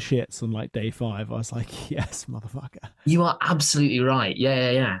you got the shits on like day 5, I was like, yes, motherfucker. You are absolutely right.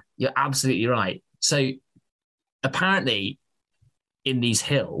 Yeah. You're absolutely right. So apparently in these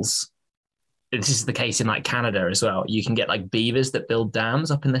hills, this is the case in like Canada as well, you can get like beavers that build dams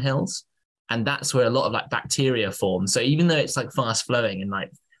up in the hills. And that's where a lot of like bacteria form. So even though it's like fast flowing and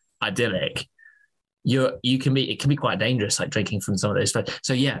like idyllic, it can be quite dangerous, like drinking from some of those.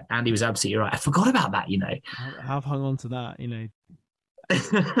 So yeah, Andy was absolutely right. I forgot about that, I've hung on to that,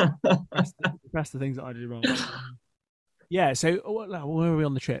 That's the things that I did wrong. Yeah, so where were we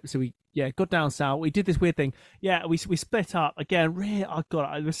on the trip? So we got down south. We did this weird thing. Yeah, we split up again. Really,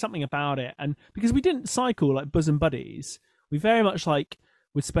 there was something about it, and because we didn't cycle like bosom buddies, we very much like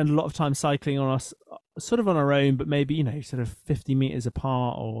would spend a lot of time cycling on us, sort of on our own, but maybe sort of 50 meters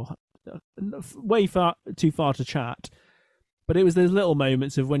apart or way too far to chat. But it was those little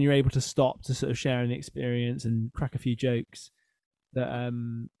moments of when you're able to stop to sort of share an experience and crack a few jokes that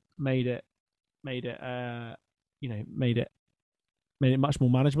made it much more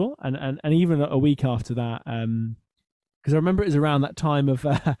manageable, and even a week after that, because I remember it was around that time of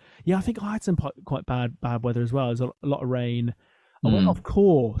I think I had some quite bad weather as well. There's a lot of rain. I went off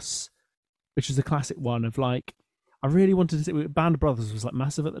course, which is a classic one of like, I really wanted to. Band of Brothers was like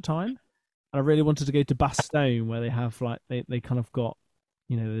massive at the time, and I really wanted to go to Bastogne, where they have like they kind of got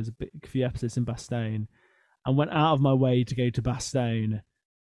there's a few episodes in Bastogne, and went out of my way to go to Bastogne.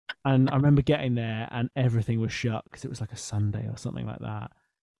 And I remember getting there and everything was shut because it was like a Sunday or something like that,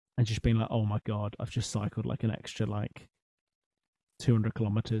 and just being like, oh my God, I've just cycled like an extra like 200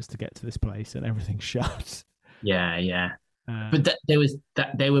 kilometers to get to this place and everything's shut. Yeah. But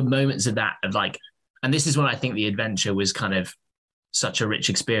there were moments of that, of like, and this is when I think the adventure was kind of such a rich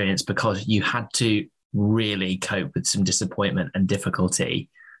experience, because you had to really cope with some disappointment and difficulty,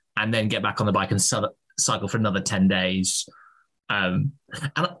 and then get back on the bike and cycle for another 10 days. And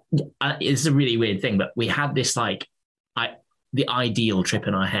it's a really weird thing, but we had this like the ideal trip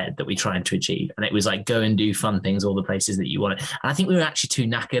in our head that we tried to achieve, and it was like go and do fun things all the places that you wanted. And I think we were actually too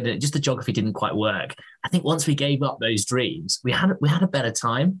knackered, and just the geography didn't quite work. I think once we gave up those dreams, we had a better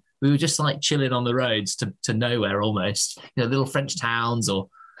time. We were just like chilling on the roads to nowhere almost, little French towns or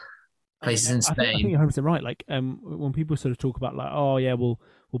places in Spain. I think you're 100% right. Like when people sort of talk about like, oh yeah, we'll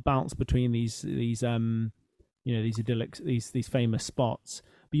bounce between these these idyllic, these famous spots,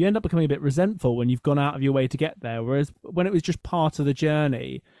 but you end up becoming a bit resentful when you've gone out of your way to get there. Whereas when it was just part of the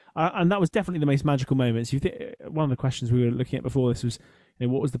journey, and that was definitely the most magical moments. One of the questions we were looking at before this was,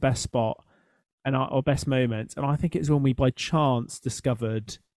 what was the best spot and our best moments? And I think it was when we by chance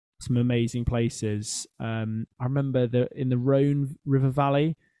discovered some amazing places. I remember in the Rhone River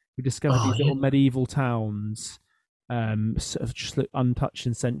Valley, we discovered these little medieval towns, sort of just untouched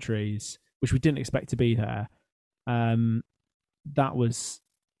in centuries, which we didn't expect to be there. That was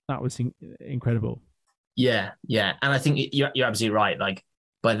incredible. Yeah, and I think you're absolutely right. Like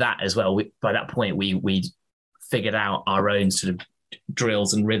by that as well, by that point we figured out our own sort of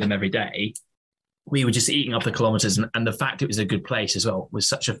drills and rhythm every day. We were just eating up the kilometers, and the fact it was a good place as well was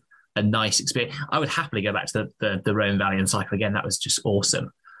such a nice experience. I would happily go back to the Rhone Valley and cycle again. That was just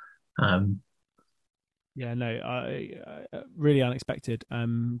awesome. Yeah, no, really unexpected.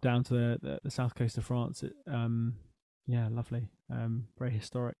 Down to the south coast of France. Yeah, lovely. Very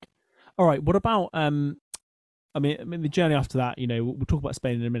historic. All right, what about I mean, the journey after that. We'll talk about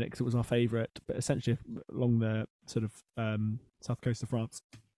Spain in a minute because it was our favourite. But essentially, along the sort of south coast of France,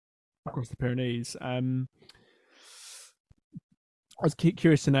 across the Pyrenees. I was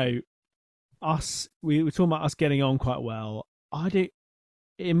curious to know us. We were talking about us getting on quite well. I do,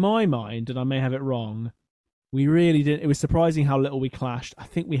 in my mind, and I may have it wrong. We really did. It was surprising how little we clashed. I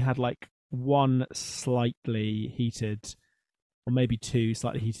think we had like one slightly heated, or maybe two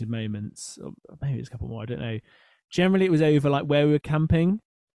slightly heated moments, or maybe it's a couple more. I don't know. Generally, it was over like where we were camping.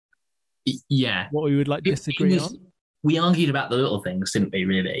 Yeah, what we would like disagree on. We argued about the little things, didn't we?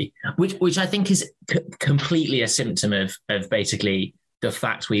 Really, which I think is completely a symptom of basically the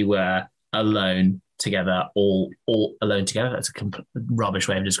fact we were alone together, all alone together. That's a rubbish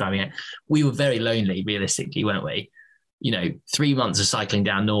way of describing it. We were very lonely, realistically, weren't we? 3 months of cycling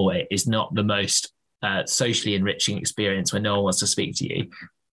down Norway is not the most socially enriching experience when no one wants to speak to you.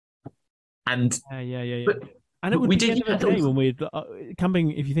 And yeah. And it would be the end of the day when we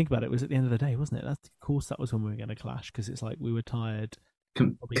camping. If you think about it, was at the end of the day, wasn't it? Of course, that was when we were going to clash because it's like we were tired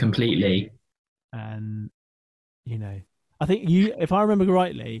completely. And I think you, if I remember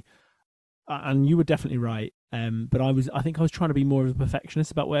rightly, and you were definitely right. But I think I was trying to be more of a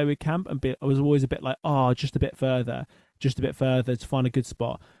perfectionist about where we camp, and I was always a bit like, just a bit further to find a good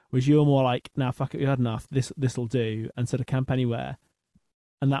spot. Whereas you were more like, nah, fuck it, we had enough. This'll do, and sort of camp anywhere,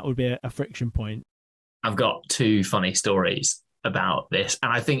 and that would be a friction point. I've got two funny stories about this,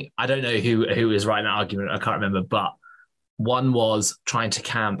 and I don't know who was right in that argument. I can't remember, but one was trying to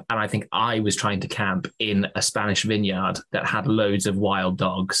camp, and I think I was trying to camp in a Spanish vineyard that had loads of wild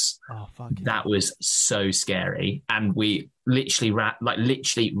dogs. Oh, fuck! That was so scary, and we literally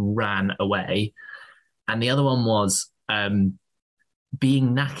ran away. And the other one was being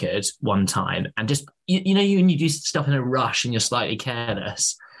knackered one time, and just when you do stuff in a rush and you're slightly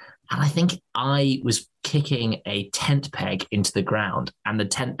careless. And I think I was kicking a tent peg into the ground, and the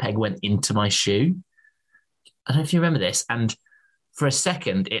tent peg went into my shoe. I don't know if you remember this. And for a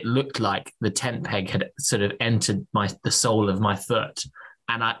second, it looked like the tent peg had sort of entered the sole of my foot.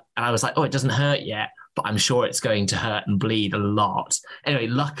 And I was like, oh, it doesn't hurt yet, but I'm sure it's going to hurt and bleed a lot. Anyway,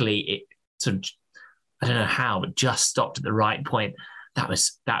 luckily, it sort of, I don't know how, but just stopped at the right point.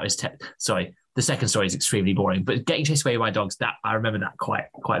 Sorry. The second story is extremely boring, but getting chased away by dogs, that I remember that quite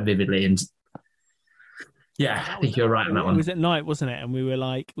vividly. And yeah, I think you're right on that one. It was at night, wasn't it? And we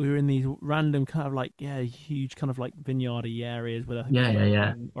were in these random kind of like, huge kind of like vineyardy areas with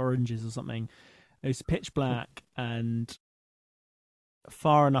oranges or something. It was pitch black and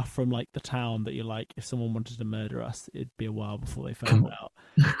far enough from like the town that you're like, if someone wanted to murder us, it'd be a while before they found out.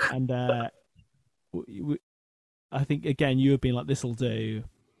 And I think again, you had been like, this'll do.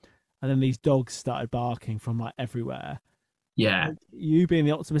 And then these dogs started barking from like everywhere. Yeah. And you being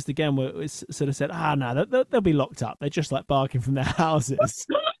the optimist again, where it sort of said, no, they'll be locked up. They're just like barking from their houses.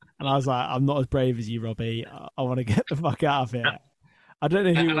 And I was like, I'm not as brave as you, Robbie. I want to get the fuck out of here. I don't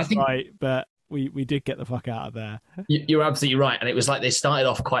know who was right, but we did get the fuck out of there. You're absolutely right. And it was like they started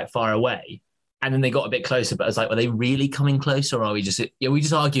off quite far away. And then they got a bit closer, but I was like, were they really coming close, or are we just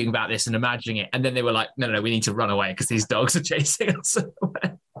arguing about this and imagining it? And then they were like, no, we need to run away because these dogs are chasing us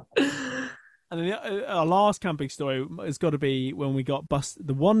away. And then our last camping story has got to be when we got busted.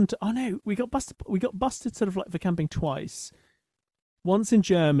 We got busted. We got busted sort of like for camping twice. Once in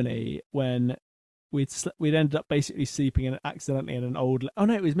Germany when we'd ended up basically sleeping accidentally in an old. Oh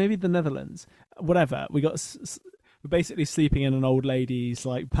no, it was maybe the Netherlands. Whatever. We're basically sleeping in an old lady's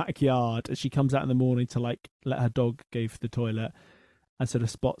like backyard, and she comes out in the morning to like let her dog go for the toilet, and sort of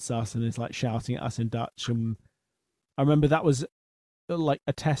spots us and is like shouting at us in Dutch. And I remember that was like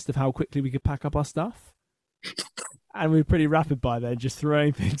a test of how quickly we could pack up our stuff, and we were pretty rapid by then, just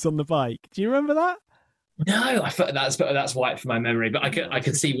throwing things on the bike. Do you remember that? No, I thought that's wiped from my memory, but I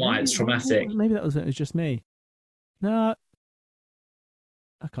could see why it's traumatic. Maybe it was just me. No,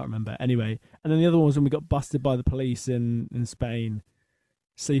 I can't remember. Anyway, and then the other one was when we got busted by the police in Spain,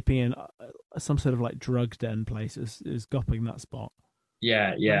 sleeping in some sort of like drug den place. It was gopping that spot.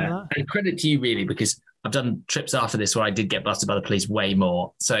 Yeah. And credit to you, really, because I've done trips after this where I did get busted by the police way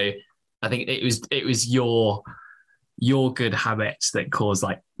more. So I think it was your good habits that caused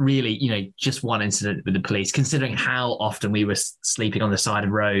like really, just one incident with the police, considering how often we were sleeping on the side of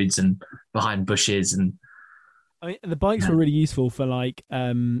roads and behind bushes. And I mean, the bikes were really useful for like,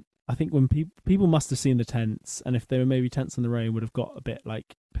 I think when people must have seen the tents, and if there were maybe tents on the road, would have got a bit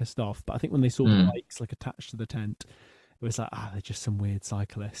like pissed off. But I think when they saw the bikes like attached to the tent, it was like, they're just some weird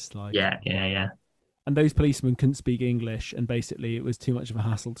cyclists. Like, yeah. And those policemen couldn't speak English, and basically it was too much of a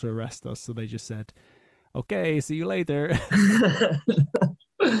hassle to arrest us, so they just said, "Okay, see you later."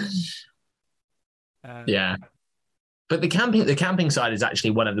 Yeah, but the camping side is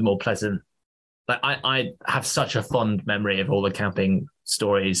actually one of the more pleasant. Like I have such a fond memory of all the camping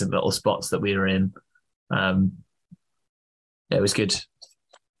stories and little spots that we were in. Yeah, it was good.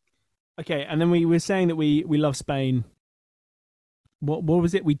 Okay, and then we were saying that we love Spain. What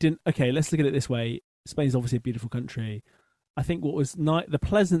was it we didn't? Okay, let's look at it this way. Spain's obviously a beautiful country. I think what was the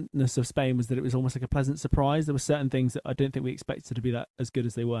pleasantness of Spain was that it was almost like a pleasant surprise. There were certain things that I don't think we expected to be that as good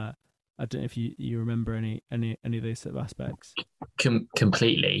as they were. I don't know if you remember any of those sort of aspects.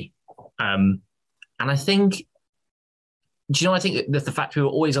 Completely. And I think, do you know, I think that the fact we were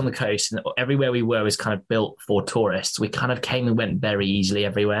always on the coast and everywhere we were was kind of built for tourists. We kind of came and went very easily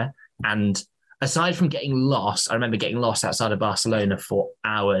everywhere. And aside from getting lost, I remember getting lost outside of Barcelona for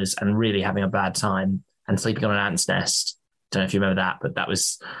hours and really having a bad time and sleeping on an ant's nest. Don't know if you remember that, but that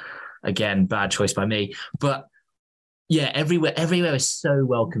was, again, bad choice by me. But yeah, everywhere is so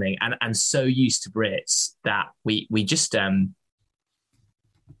welcoming and so used to Brits that we just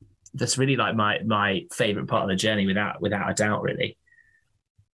that's really like my favorite part of the journey without a doubt, really.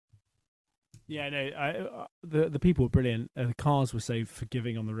 Yeah, no, the people were brilliant. The cars were so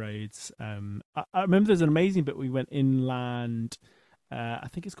forgiving on the roads. I remember there's an amazing bit we went inland. I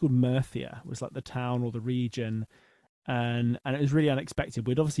think it's called Murcia. It was like the town or the region. And it was really unexpected.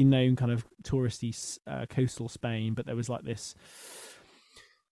 We'd obviously known kind of touristy coastal Spain, but there was like this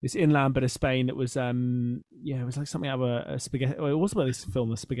inland bit of Spain that was it was like something out of a spaghetti. Well, it was about this film,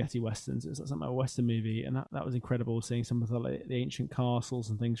 the Spaghetti Westerns. It was like something out of a Western movie, and that was incredible. Seeing some of the ancient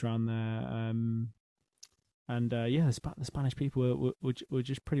castles and things around there. The Spanish people were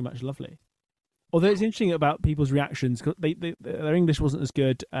just pretty much lovely. Although it's interesting about people's reactions, because their English wasn't as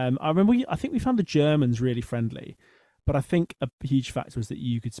good. I think we found the Germans really friendly. But I think a huge factor was that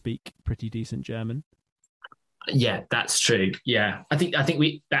you could speak pretty decent German. Yeah, that's true. Yeah, I think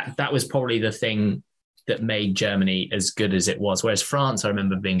that was probably the thing that made Germany as good as it was. Whereas France, I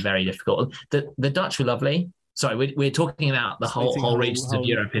remember being very difficult. The Dutch were lovely. Sorry, we're talking about the whole regions of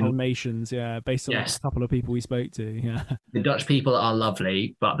Europe. Whole nations, yeah, based on a couple of people we spoke to, yeah. The Dutch people are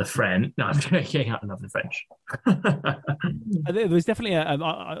lovely, but the French... No, I'm joking. I love the French. There was definitely I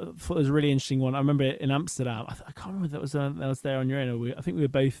thought it was a really interesting one. I remember in Amsterdam. I can't remember if that was there on your own. I think we were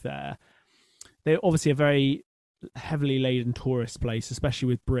both there. They're obviously a very heavily laden tourist place, especially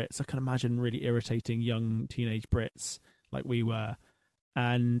with Brits. I can imagine really irritating young teenage Brits like we were.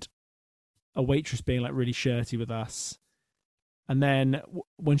 And a waitress being like really shirty with us, and then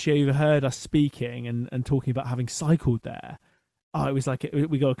when she overheard us speaking and talking about having cycled there, it was like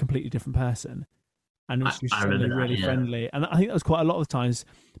we got a completely different person, and she was really friendly. And I think that was quite a lot of the times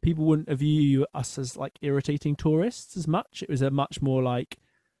people wouldn't view us as like irritating tourists as much. It was a much more like,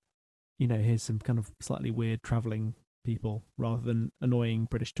 here's some kind of slightly weird traveling people rather than annoying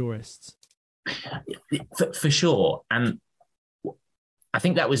British tourists. For sure. And I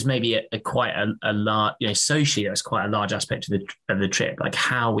think that was maybe quite a large, socially, that was quite a large aspect of the trip, like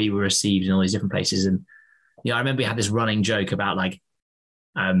how we were received in all these different places. And, I remember we had this running joke about like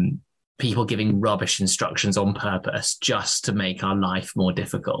people giving rubbish instructions on purpose just to make our life more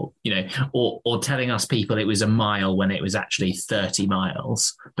difficult, or telling us people it was a mile when it was actually 30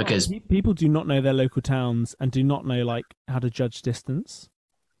 miles because people do not know their local towns and do not know like how to judge distance.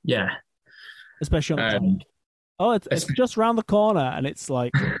 Yeah. Especially on it's just round the corner and it's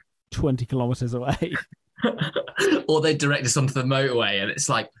like 20 kilometers away. Or they direct us onto the motorway and it's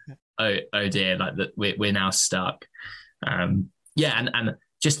like, oh dear, like that we're now stuck. And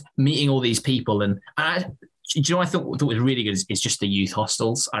just meeting all these people and do you know what I thought was really good is just the youth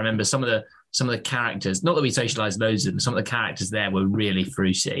hostels. I remember some of the characters, not that we socialized loads of them, some of the characters there were really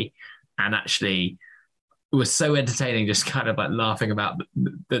fruity and actually it was so entertaining, just kind of like laughing about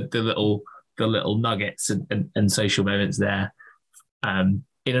the little nuggets and social moments there in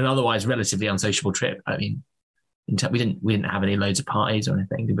an otherwise relatively unsociable trip. I mean, we didn't have any loads of parties or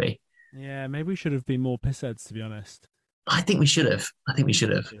anything, did we? Yeah, maybe we should have been more pissheads, to be honest. I think we should have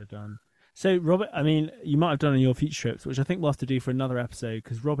done. So, Robert, I mean, you might have done on your future trips, which I think we'll have to do for another episode,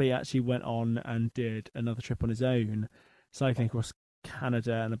 because Robbie actually went on and did another trip on his own, cycling across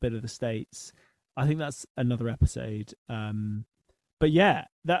Canada and a bit of the States. I think that's another episode. But yeah,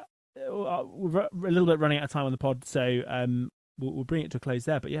 that we're a little bit running out of time on the pod, so we'll bring it to a close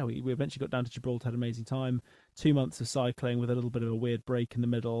there. But yeah, we eventually got down to Gibraltar, had an amazing time. 2 months of cycling with a little bit of a weird break in the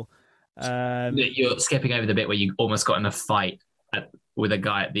middle. You're skipping over the bit where you almost got in a fight with a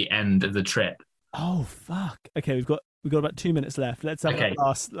guy at the end of the trip. Oh fuck! Okay, we've got about 2 minutes left. Let's have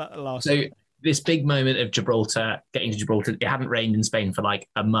that last. So this big moment of Gibraltar, getting to Gibraltar, it hadn't rained in Spain for like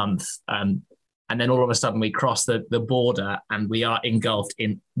a month. And then all of a sudden we cross the border and we are engulfed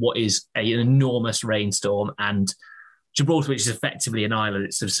in what is an enormous rainstorm. And Gibraltar, which is effectively an island,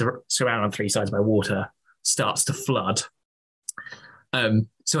 it's surrounded on three sides by water, starts to flood.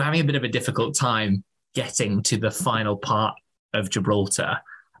 So having a bit of a difficult time getting to the final part of Gibraltar.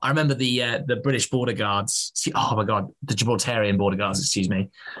 I remember the British border guards. Oh my God, the Gibraltarian border guards, excuse me,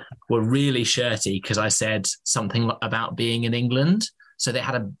 were really shirty because I said something about being in England. So they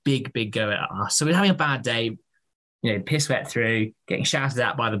had a big go at us. So we're having a bad day, piss wet through, getting shouted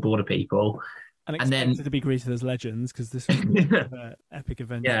at by the border people. And expected to be greeted as legends because this was an epic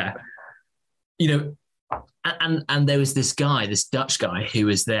event. Yeah. And there was this Dutch guy who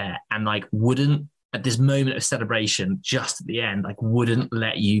was there and like wouldn't, at this moment of celebration, just at the end, like wouldn't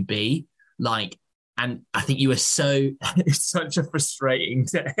let you be like, and I think you were it's such a frustrating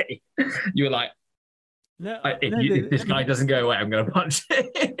day. You were like, if this guy doesn't go away, I'm going to punch him.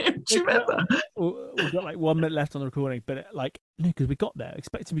 Do you remember? We've got like 1 minute left on the recording, but because we got there,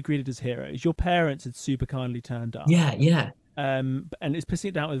 expect to be greeted as heroes. Your parents had super kindly turned up. Yeah. And it's pissing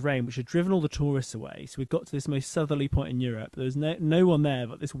it down with rain, which had driven all the tourists away. So we got to this most southerly point in Europe. There was no one there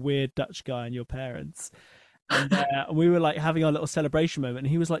but this weird Dutch guy and your parents. And we were like having our little celebration moment. And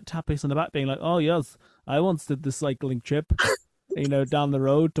he was like tapping us on the back, being like, "Oh yes, I once did the cycling trip, down the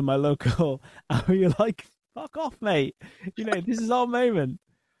road to my local." And you're like, "Fuck off, mate! This is our moment."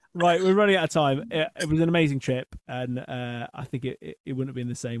 Right, we're running out of time. It was an amazing trip, and I think it wouldn't have been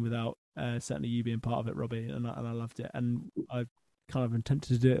the same without certainly you being part of it, Robbie, and I loved it, and I kind of am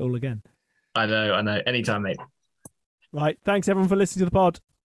tempted to do it all again. I know. Anytime, mate. Right, thanks everyone for listening to the pod.